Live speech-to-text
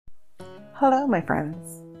Hello, my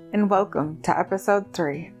friends, and welcome to episode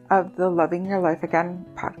 3 of the Loving Your Life Again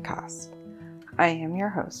podcast. I am your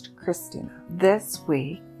host, Christina. This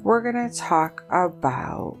week, we're going to talk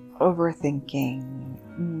about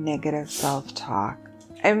overthinking, negative self-talk.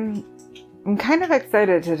 I'm kind of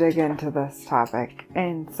excited to dig into this topic,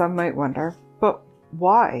 and some might wonder, but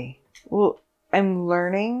why? Well, I'm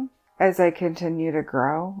learning as I continue to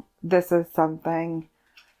grow. This is something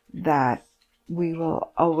that we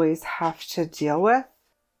will always have to deal with,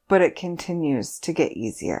 but it continues to get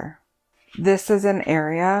easier. This is an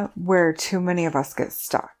area where too many of us get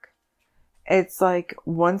stuck. It's like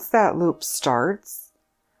once that loop starts,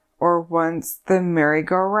 or once the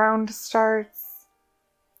merry-go-round starts,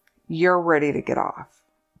 you're ready to get off.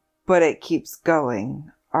 But it keeps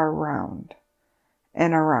going around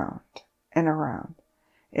and around and around.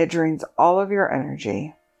 It drains all of your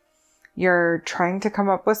energy. You're trying to come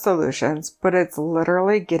up with solutions, but it's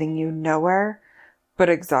literally getting you nowhere but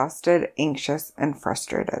exhausted, anxious, and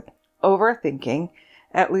frustrated. Overthinking,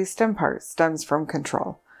 at least in part, stems from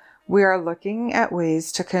control. We are looking at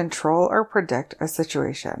ways to control or predict a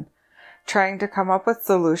situation, trying to come up with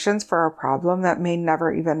solutions for a problem that may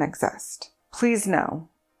never even exist. Please know,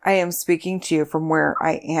 I am speaking to you from where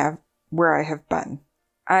I have been.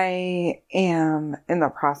 I am in the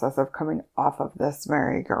process of coming off of this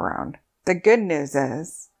merry-go-round. The good news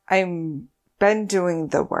is I've been doing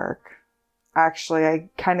the work. Actually, I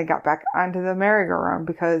kind of got back onto the merry-go-round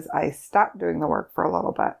because I stopped doing the work for a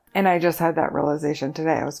little bit. And I just had that realization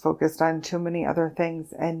today. I was focused on too many other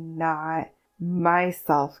things and not my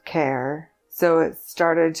self-care. So it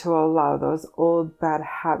started to allow those old bad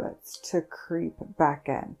habits to creep back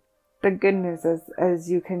in. The good news is as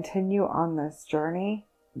you continue on this journey,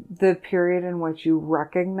 the period in which you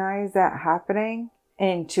recognize that happening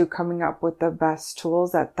and to coming up with the best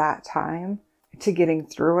tools at that time to getting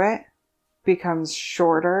through it becomes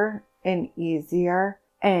shorter and easier.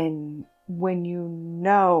 And when you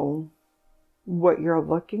know what you're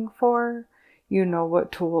looking for, you know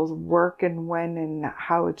what tools work and when and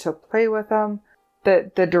how to play with them, the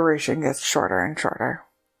duration gets shorter and shorter.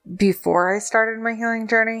 Before I started my healing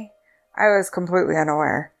journey, I was completely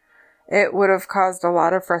unaware. It would have caused a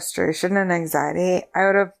lot of frustration and anxiety. I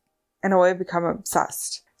would have, in a way, become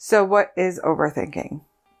obsessed. So what is overthinking?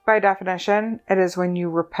 By definition, it is when you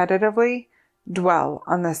repetitively dwell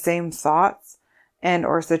on the same thoughts and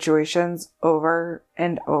or situations over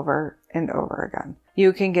and over and over again.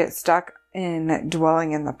 You can get stuck in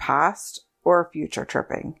dwelling in the past or future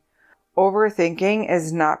tripping. Overthinking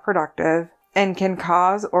is not productive and can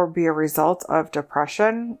cause or be a result of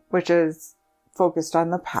depression, which is focused on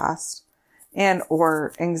the past, and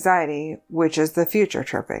or anxiety, which is the future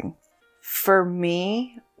tripping. For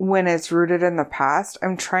me, when it's rooted in the past,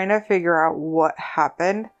 I'm trying to figure out what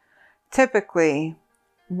happened. Typically,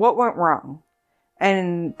 what went wrong?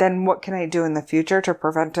 And then what can I do in the future to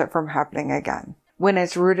prevent it from happening again? When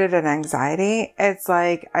it's rooted in anxiety, it's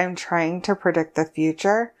like I'm trying to predict the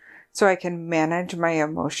future so I can manage my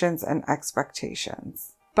emotions and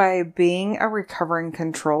expectations. By being a recovering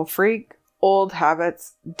control freak, old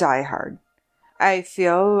habits die hard. I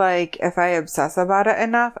feel like if I obsess about it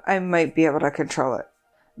enough, I might be able to control it,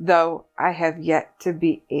 though I have yet to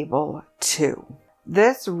be able to.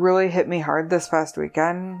 This really hit me hard this past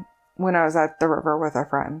weekend when I was at the river with a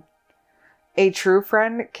friend. A true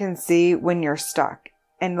friend can see when you're stuck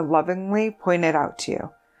and lovingly point it out to you.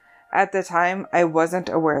 At the time, I wasn't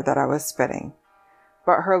aware that I was spinning,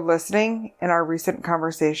 but her listening in our recent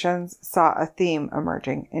conversations saw a theme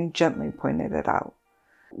emerging and gently pointed it out.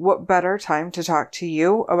 What better time to talk to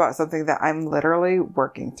you about something that I'm literally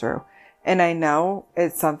working through? And I know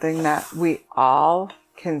it's something that we all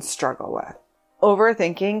can struggle with.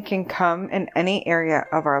 Overthinking can come in any area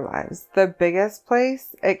of our lives. The biggest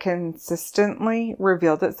place it consistently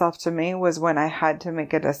revealed itself to me was when I had to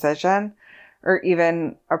make a decision or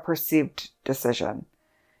even a perceived decision.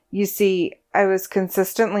 You see, I was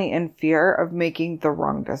consistently in fear of making the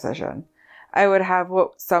wrong decision. I would have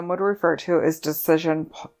what some would refer to as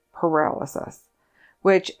decision paralysis,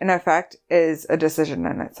 which in effect is a decision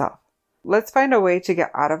in itself. Let's find a way to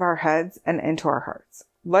get out of our heads and into our hearts.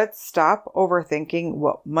 Let's stop overthinking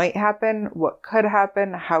what might happen, what could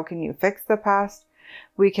happen, how can you fix the past.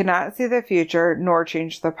 We cannot see the future nor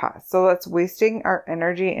change the past, so let's wasting our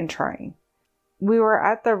energy in trying. We were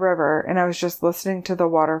at the river and I was just listening to the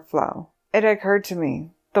water flow. It occurred to me,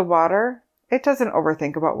 the water, it doesn't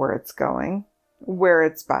overthink about where it's going, where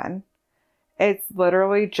it's been. It's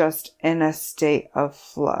literally just in a state of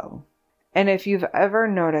flow. And if you've ever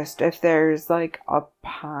noticed if there's like a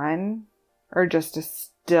pond or just a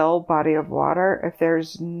still body of water, if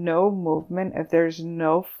there's no movement, if there's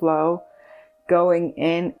no flow going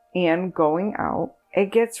in and going out,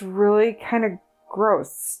 it gets really kind of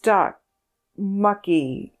gross, stuck,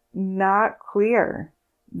 mucky, not clear.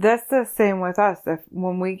 That's the same with us.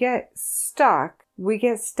 When we get stuck, we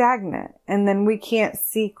get stagnant and then we can't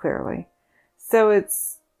see clearly. So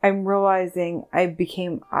I'm realizing I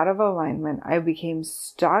became out of alignment. I became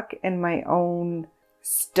stuck in my own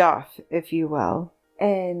stuff, if you will.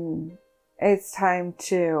 And it's time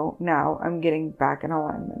to, now I'm getting back in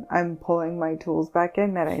alignment. I'm pulling my tools back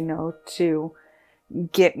in that I know to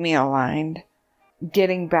get me aligned,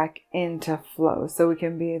 getting back into flow so we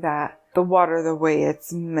can be the water the way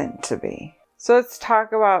it's meant to be. So let's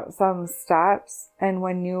talk about some steps, and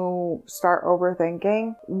when you start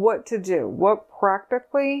overthinking, what to do. What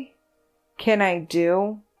practically can I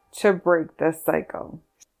do to break this cycle?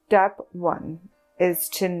 Step 1 is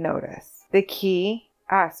to notice. The key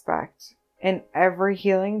aspect in every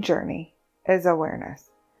healing journey is awareness.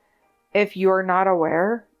 If you're not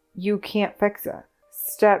aware, you can't fix it.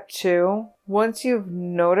 Step 2, once you've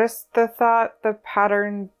noticed the thought, the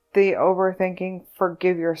pattern, the overthinking,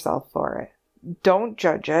 forgive yourself for it. Don't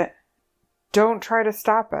judge it. Don't try to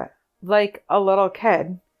stop it. Like a little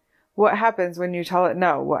kid, what happens when you tell it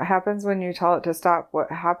no? What happens when you tell it to stop?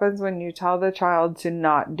 What happens when you tell the child to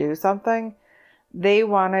not do something? They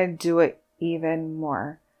want to do it even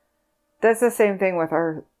more. That's the same thing with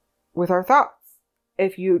our thoughts.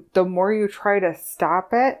 The more you try to stop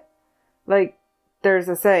it, like there's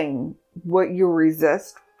a saying, what you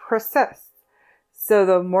resist persists. So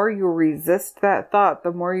the more you resist that thought,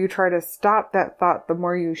 the more you try to stop that thought, the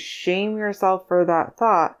more you shame yourself for that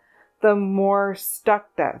thought, the more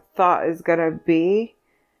stuck that thought is going to be,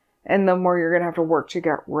 and the more you're going to have to work to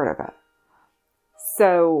get rid of it.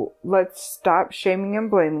 So let's stop shaming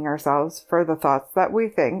and blaming ourselves for the thoughts that we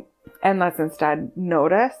think, and let's instead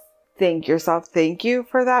notice, thank yourself, thank you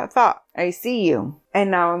for that thought. I see you. And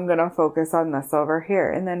now I'm going to focus on this over here,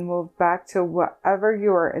 and then move back to whatever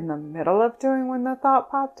you were in the middle of doing when the thought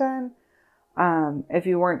popped in. If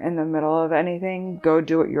you weren't in the middle of anything, go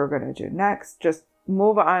do what you're going to do next. Just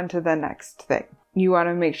move on to the next thing. You want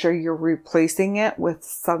to make sure you're replacing it with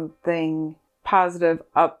something positive,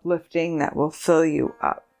 uplifting that will fill you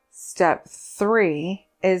up. Step 3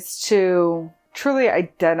 is to truly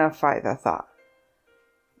identify the thought.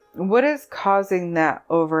 What is causing that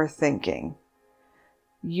overthinking?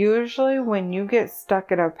 Usually when you get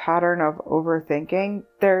stuck in a pattern of overthinking,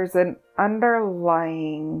 there's an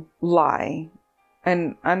underlying lie,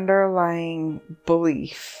 an underlying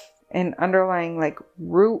belief, an underlying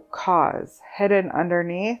root cause hidden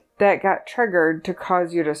underneath that got triggered to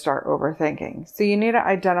cause you to start overthinking. So you need to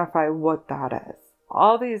identify what that is.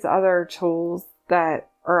 All these other tools that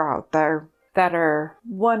are out there that are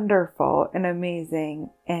wonderful and amazing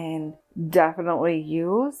and definitely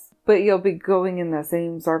use, but you'll be going in the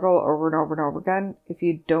same circle over and over and over again if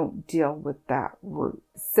you don't deal with that root.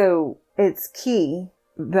 So it's key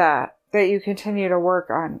that you continue to work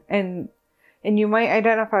on, and you might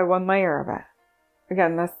identify one layer of it.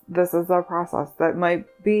 Again, this is a process that might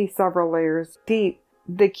be several layers deep.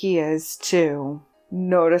 The key is to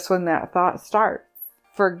notice when that thought starts.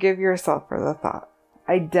 Forgive yourself for the thought.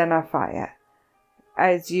 Identify it.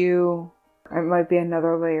 It might be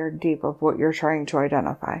another layer deep of what you're trying to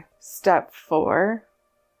identify. Step 4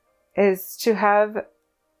 is to have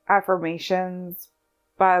affirmations,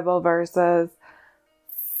 Bible verses,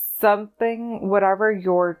 something, whatever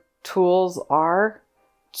your tools are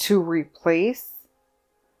to replace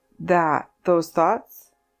those thoughts.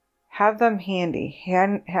 Have them handy.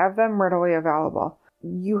 Have them readily available.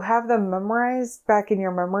 You have them memorized back in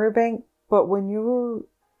your memory bank, but when you're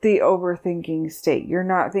the overthinking state, you're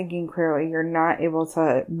not thinking clearly, you're not able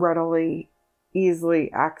to readily,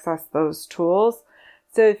 easily access those tools.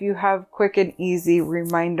 So if you have quick and easy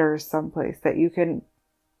reminders someplace that you can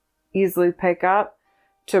easily pick up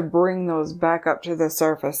to bring those back up to the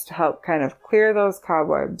surface to help kind of clear those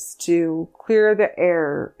cobwebs, to clear the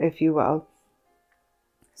air, if you will,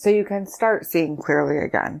 so you can start seeing clearly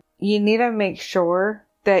again. You need to make sure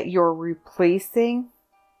that you're replacing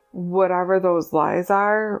whatever those lies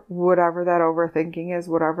are, whatever that overthinking is,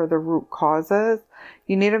 whatever the root cause is.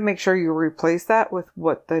 You need to make sure you replace that with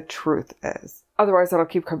what the truth is. Otherwise, it'll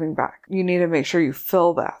keep coming back. You need to make sure you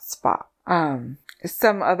fill that spot.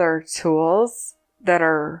 Some other tools that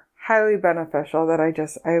are highly beneficial that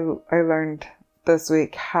I learned this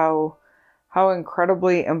week, how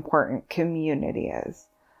incredibly important community is.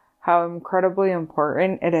 How incredibly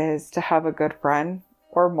important it is to have a good friend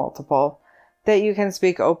or multiple that you can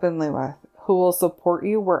speak openly with, who will support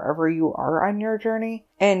you wherever you are on your journey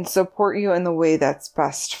and support you in the way that's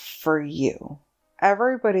best for you.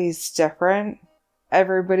 Everybody's different.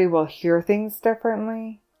 Everybody will hear things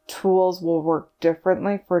differently. Tools will work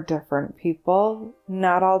differently for different people.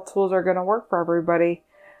 Not all tools are going to work for everybody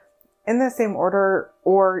in the same order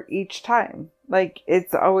or each time. Like,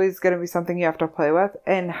 it's always going to be something you have to play with,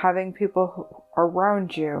 and having people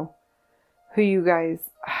around you who you guys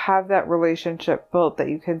have that relationship built, that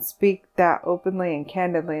you can speak that openly and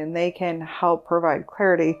candidly, and they can help provide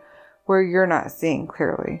clarity where you're not seeing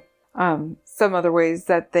clearly. Some other ways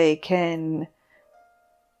that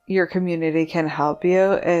your community can help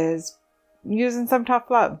you is using some tough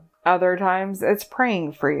love. Other times it's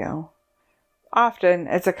praying for you. Often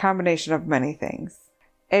it's a combination of many things.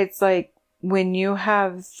 It's like when you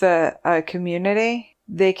have a community,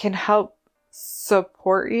 they can help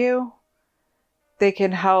support you. They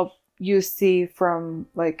can help you see from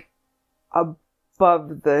like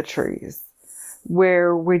above the trees.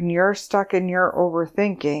 Where when you're stuck in your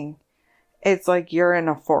overthinking, it's like you're in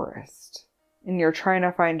a forest and you're trying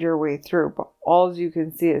to find your way through, but all you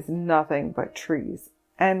can see is nothing but trees.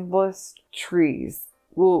 Endless trees.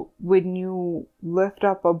 Well, when you lift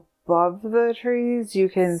up above the trees, you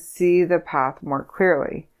can see the path more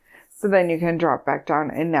clearly. So then you can drop back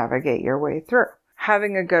down and navigate your way through.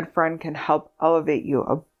 Having a good friend can help elevate you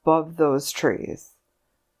above those trees.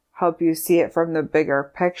 Help you see it from the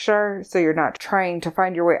bigger picture, so you're not trying to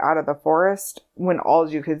find your way out of the forest when all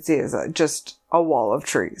you can see is just a wall of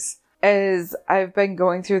trees. As I've been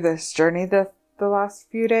going through this journey the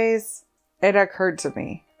last few days, it occurred to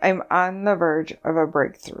me, I'm on the verge of a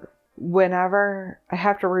breakthrough. Whenever I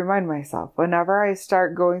have to remind myself, whenever I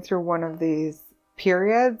start going through one of these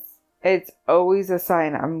periods, it's always a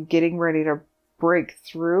sign I'm getting ready to break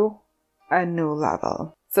through a new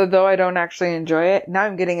level. So though I don't actually enjoy it, now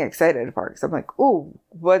I'm getting excited for it. Because I'm like, ooh,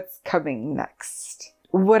 what's coming next?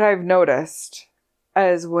 What I've noticed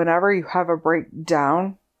is whenever you have a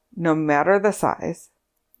breakdown, no matter the size,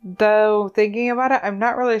 though thinking about it, I'm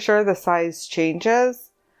not really sure the size changes.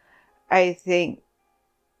 I think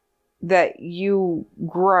that you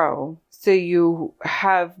grow, so you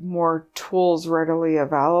have more tools readily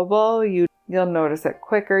available. You'll notice it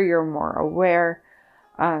quicker, you're more aware,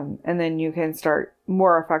 and then you can start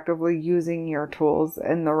more effectively using your tools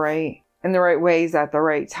in the right ways at the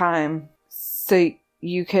right time, so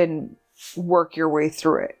you can work your way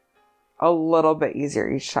through it a little bit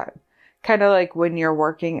easier each time. Kind of like when you're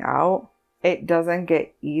working out, it doesn't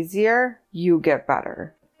get easier, you get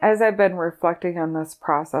better. As I've been reflecting on this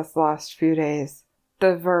process the last few days,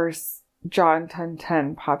 the verse John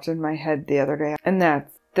 10:10 popped in my head the other day, and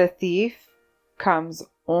that's, "The thief comes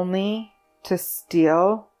only to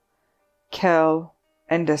steal, kill,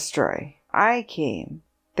 and destroy. I came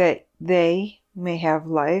that they may have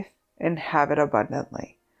life and have it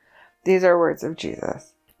abundantly." These are words of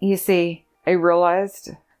Jesus. You see, I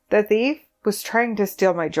realized the thief was trying to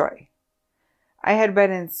steal my joy. I had been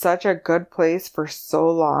in such a good place for so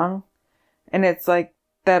long, and it's like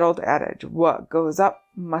that old adage, what goes up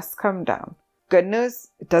must come down. Good news,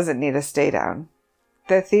 it doesn't need to stay down.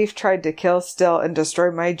 The thief tried to kill, steal, and destroy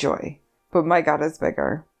my joy, but my God is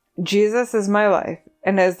bigger. Jesus is my life,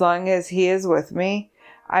 and as long as He is with me,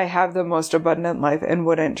 I have the most abundant life and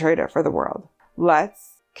wouldn't trade it for the world.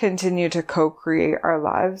 Let's continue to co-create our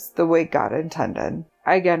lives the way God intended.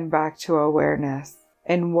 Again, back to awareness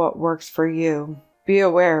and what works for you. Be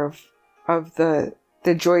aware of the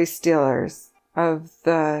joy stealers, of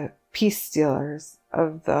the peace stealers,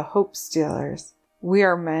 of the hope stealers. We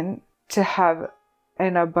are meant to have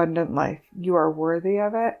an abundant life. You are worthy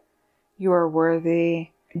of it. You are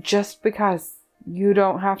worthy just because. You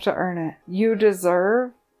don't have to earn it. You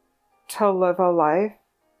deserve to live a life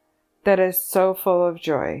that is so full of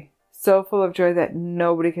joy that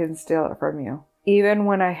nobody can steal it from you. Even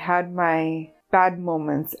when I had my bad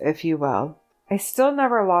moments, if you will, I still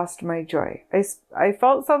never lost my joy. I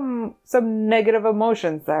felt some negative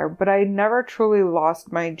emotions there, but I never truly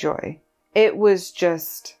lost my joy. It was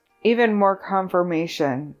just even more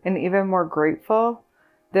confirmation and even more grateful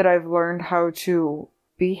that I've learned how to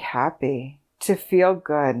be happy, to feel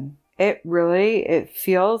good. It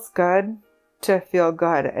feels good to feel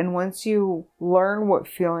good. And once you learn what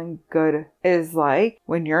feeling good is like,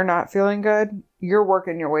 when you're not feeling good, you're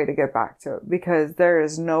working your way to get back to it, because there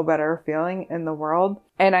is no better feeling in the world.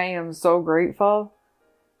 And I am so grateful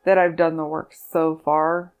that I've done the work so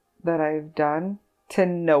far that I've done to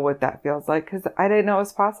know what that feels like, because I didn't know it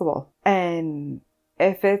was possible. And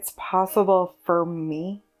if it's possible for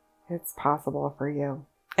me, it's possible for you.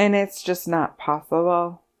 And it's just not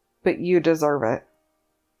possible, but you deserve it.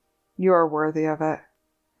 You are worthy of it.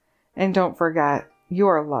 And don't forget, you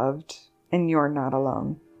are loved and you're not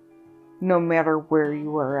alone, no matter where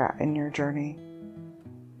you are at in your journey.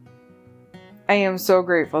 I am so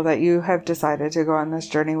grateful that you have decided to go on this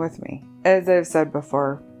journey with me. As I've said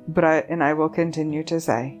before, and I will continue to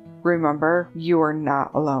say, remember, you are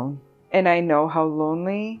not alone. And I know how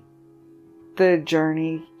lonely the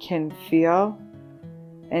journey can feel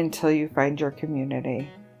until you find your community.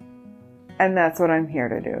 And that's what I'm here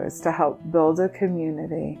to do, is to help build a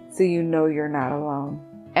community so you know you're not alone.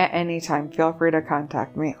 At any time, feel free to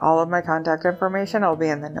contact me. All of my contact information will be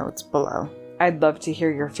in the notes below. I'd love to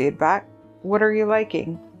hear your feedback. What are you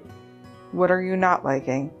liking? What are you not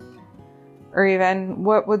liking? Or even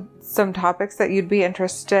what would some topics that you'd be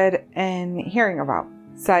interested in hearing about?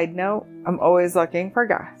 Side note, I'm always looking for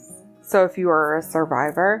guests. So if you are a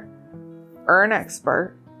survivor or an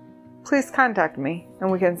expert, please contact me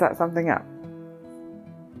and we can set something up.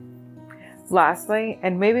 Lastly,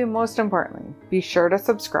 and maybe most importantly, be sure to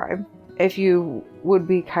subscribe. If you would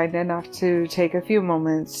be kind enough to take a few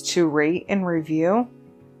moments to rate and review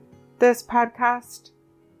this podcast,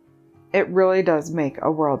 it really does make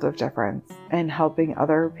a world of difference in helping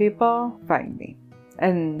other people find me.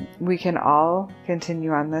 And we can all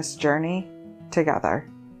continue on this journey together.